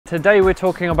Today we're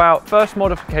talking about first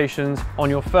modifications on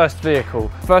your first vehicle.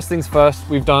 First things first,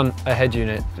 we've done a head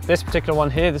unit. This particular one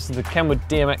here, this is the Kenwood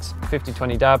DMX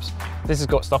 5020 DABS. This has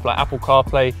got stuff like Apple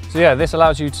CarPlay. So yeah, this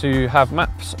allows you to have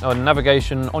maps or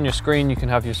navigation on your screen. You can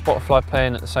have your Spotify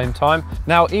playing at the same time.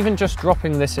 Now, even just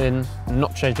dropping this in,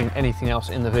 not changing anything else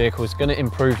in the vehicle is going to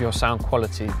improve your sound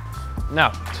quality.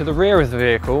 Now, to the rear of the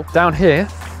vehicle, down here,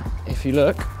 if you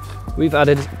look, we've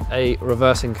added a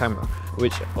reversing camera,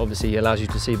 which obviously allows you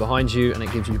to see behind you, and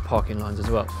it gives you parking lines as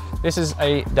well. This is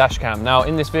a dash cam. Now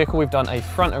in this vehicle, we've done a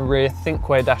front and rear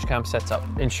thinkware dash cam setup.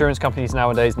 Insurance companies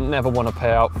nowadays never want to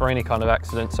pay out for any kind of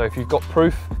accident. So if you've got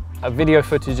proof, video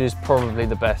footage is probably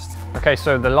the best. Okay,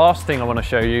 so the last thing I want to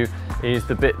show you is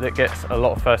the bit that gets a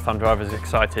lot of first-time drivers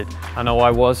excited. I know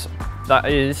I was. That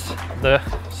is the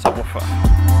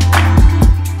subwoofer.